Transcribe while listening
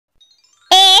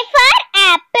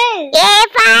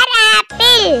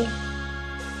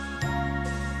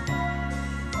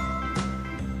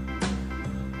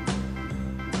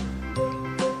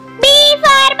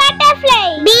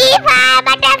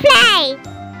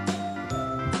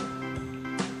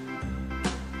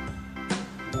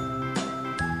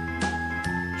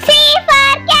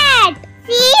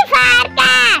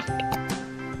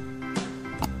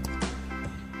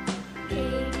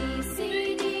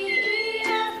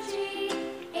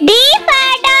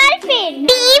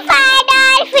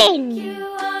penguin. Q,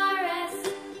 R, S,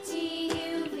 T,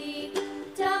 U, V,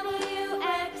 W,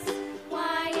 X,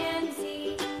 Y, and Z.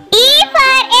 E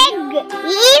for egg.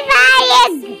 E for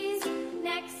egg.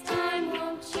 Next time,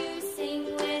 won't you sing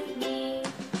with me?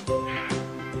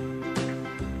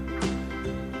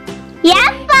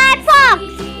 F for fox.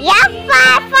 F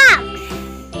for fox.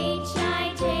 H,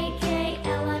 I, J, K,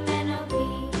 L, M, N, O, P,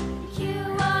 Q,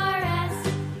 R, S,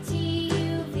 T,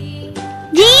 U, V.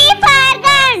 G for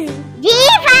gun. G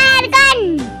for gun.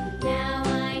 Now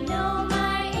I know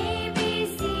my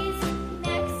ABCs.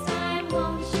 Next time,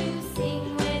 won't you sing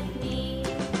with me?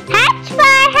 H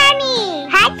for honey.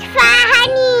 H for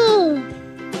honey.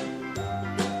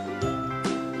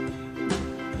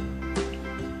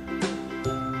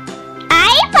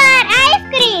 I for ice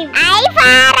cream. I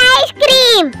for ice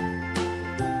cream.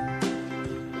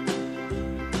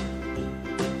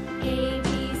 A, B,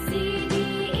 C, D,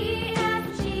 E, F,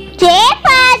 G. J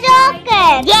for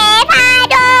joker. J for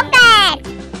joker.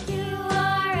 Q,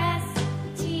 R, S,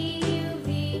 T, U, V,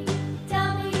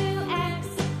 W, X,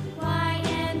 Y,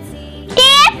 and Z. K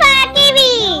for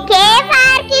kiwi. K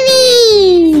for kiwi.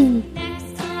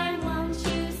 Next time, won't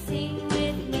you sing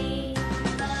with me?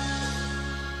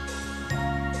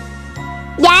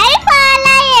 L for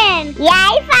lion.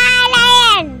 L for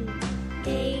lion.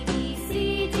 A, B, C,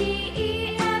 D,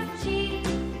 E, F, G,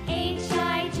 H,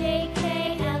 I, J,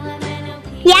 K, L, M, N, O,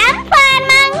 P. M for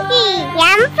monkey.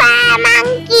 M for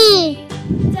monkey.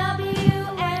 W,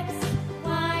 X,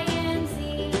 Y, and Z.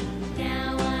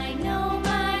 Now I know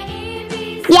my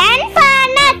ABCs. N for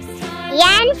nuts.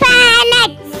 N for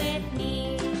nuts. With me.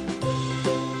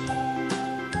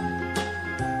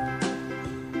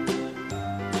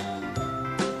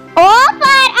 O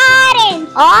for orange.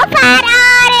 O for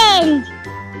orange.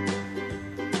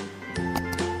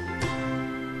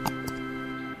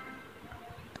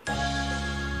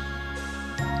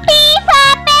 P for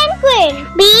penguin.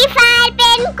 B for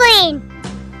penguin.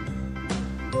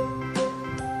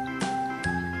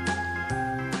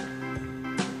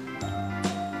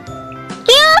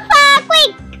 Q for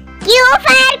quick. Q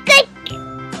for quick.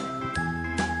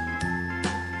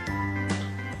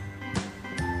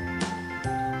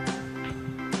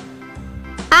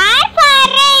 R for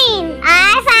rain.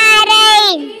 R for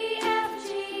rain. E, F, G,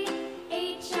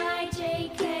 H, I,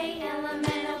 J, K, L, M,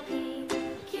 N, O, P,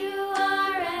 Q,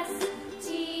 R, S, T,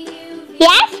 U, V.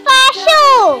 S for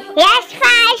shoe. S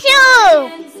for shoe.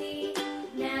 and Z.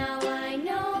 Now I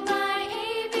know my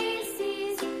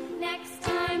ABCs. Next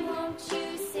time, won't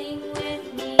you sing with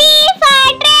me? T for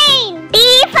train. T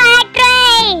for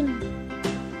train.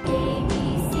 A, B,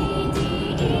 C, D,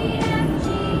 E, F, G,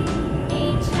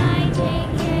 H, I, J,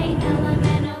 K, L, M,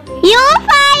 N, O, P, U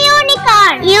for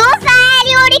unicorn. U for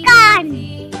unicorn.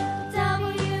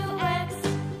 W, X,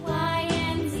 Y,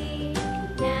 and Z.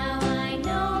 Now I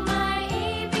know my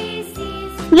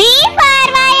ABCs. V for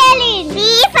violin. V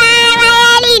for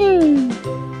violin.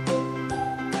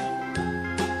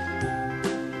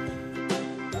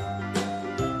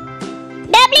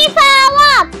 W for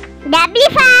walk. W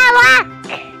for walk.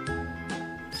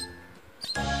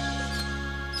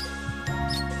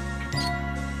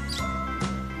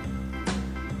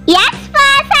 X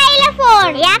for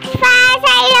xylophone. X for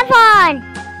xylophone.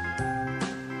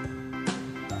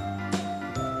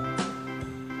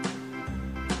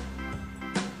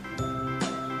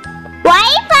 Y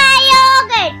for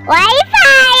yogurt. Y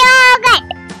for yogurt.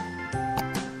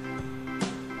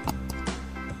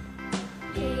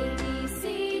 A, B,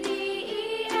 C, D,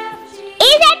 E, F, G, Z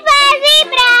for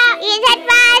zebra. Z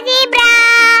for zebra.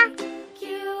 Q,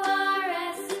 R,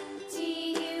 S, T,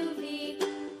 U, V,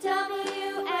 W,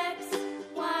 X,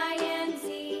 Y, and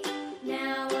Z.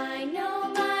 Now I know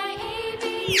my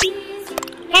ABCs.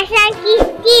 Thershan Kids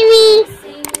TV.